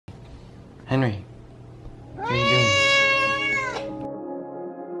Henry, what are you doing?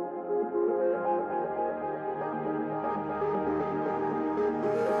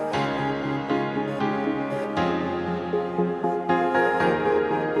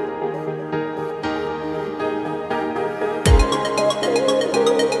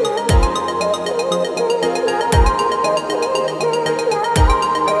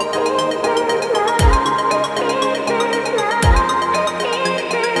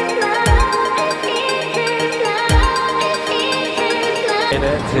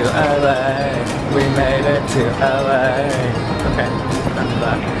 To LA, we made it to LA. Okay, that's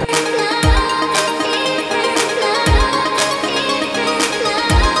that.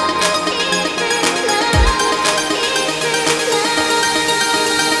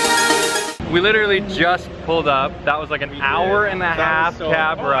 We literally just pulled up. That was like an hour and a half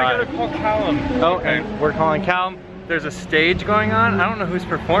cab ride. I gotta call Callum. Oh, and we're calling Callum. There's a stage going on. I don't know who's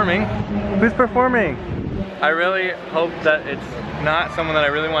performing. Who's performing? I really hope that it's not someone that I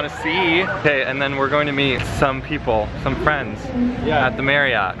really want to see. Okay, and then we're going to meet some people, some friends at the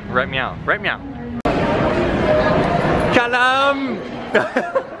Marriott. Right meow, right meow. Callum!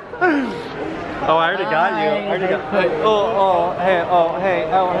 Oh, I already got you. I already got. Oh, hey, oh, hey,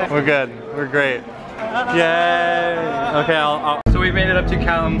 oh, hey. We're good. We're great. Yay! Okay, So we made it up to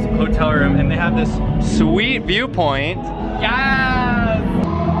Callum's hotel room, and they have this sweet viewpoint. Yes!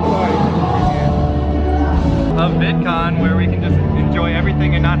 Of VidCon, where we can just enjoy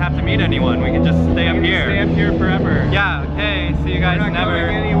everything and not have to meet anyone. We can just stay up here. Stay up here forever. Yeah. Okay. See you guys. We're not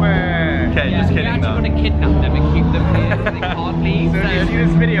going anywhere. Okay. Yeah, just kidding. We're actually going to kidnap them and keep them here so they can't leave. So if you see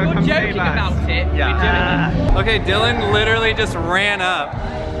this video, come save us. We're joking about it. Yeah. Okay. Dylan literally just ran up.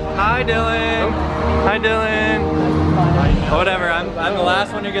 Hi, Dylan. Hi, Dylan. Whatever. I'm the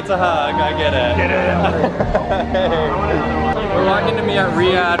last one who gets a hug. I get it. Get it. We're walking to me at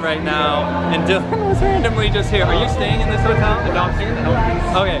Riyadh right now, and Dylan was randomly just here. Are you staying in this hotel? No, I'm staying in the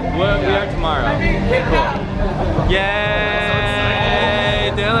hotel. Okay, we are tomorrow. Okay, cool.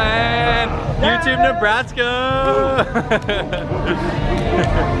 Yay, Dylan! YouTube Nebraska!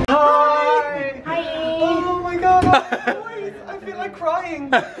 Hi! Hi! Oh my god, I feel like crying.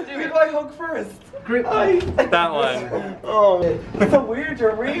 Who do I hug first? Hi. That one. Oh, it's so weird,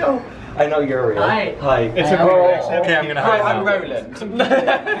 you're real. I know you're real. Hi. Hi. It's a real. Okay, I'm gonna hug. Hi, I'm Roland.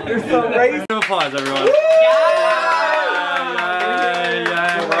 You're so racist. Applause, everyone.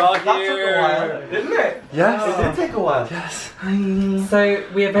 Yeah, we're all here. That took a while, didn't it? Yes. It did take a while. Yes. Hi. So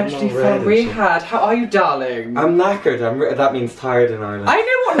we eventually found Riyadh. How are you, darling? I'm knackered. That means tired in Ireland. I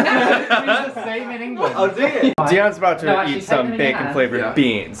know what knackered means. The same in England. Oh, do you? Dion's about to eat some bacon flavored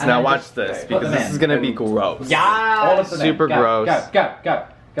beans. Now watch this, because this is gonna be gross. Yeah. All of them. Super gross. Go.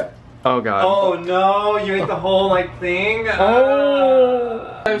 Oh god. Oh no, you ate the whole like thing?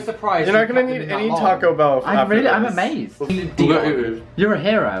 Oh. So surprised. You're not gonna need any Taco Bell after this. I'm amazed. You're a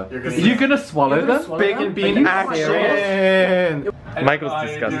hero. You're gonna swallow them? Bacon bean action. Michael's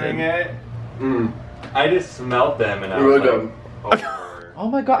disgusting. I just smelled them and I was like, oh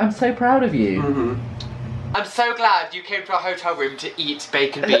my god, I'm so proud of you. I'm so glad you came to our hotel room to eat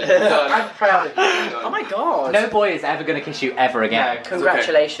bacon beans. I'm proud of you. Oh my god. No boy is ever going to kiss you ever again. No,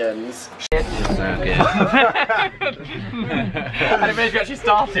 congratulations. Okay. Shit. You're so good. I didn't realize you actually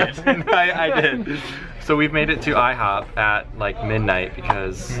started. I did. So we've made it to IHOP at like midnight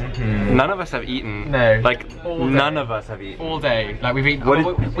because none of us have eaten. No. Like none of us have eaten. All day. Like we've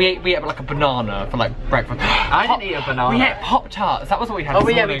eaten. We ate like a banana for like breakfast. I didn't eat a banana. We ate Pop-Tarts. That was what we had. Oh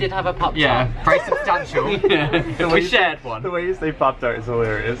yeah, we did have a Pop-Tart. Yeah. Very substantial. Yeah. We shared one. The way you say Pop-Tart is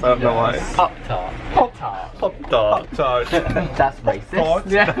hilarious. I don't know why. Pop-Tart. Pop-Tart. Pop-Tart. Pop-Tart. That's racist.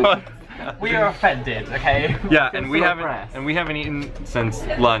 Yeah. We are offended, okay? Yeah, and we haven't eaten since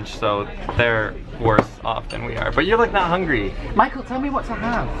lunch, so they're worse off than we are. But you're like not hungry. Michael, tell me what to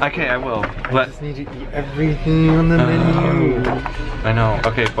have. Okay, I will. I just need to eat everything on the menu. I know.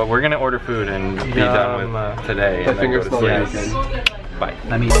 Okay, but we're gonna order food and be done with today. And then go to sleep. Bye.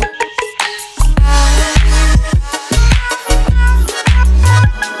 Let me.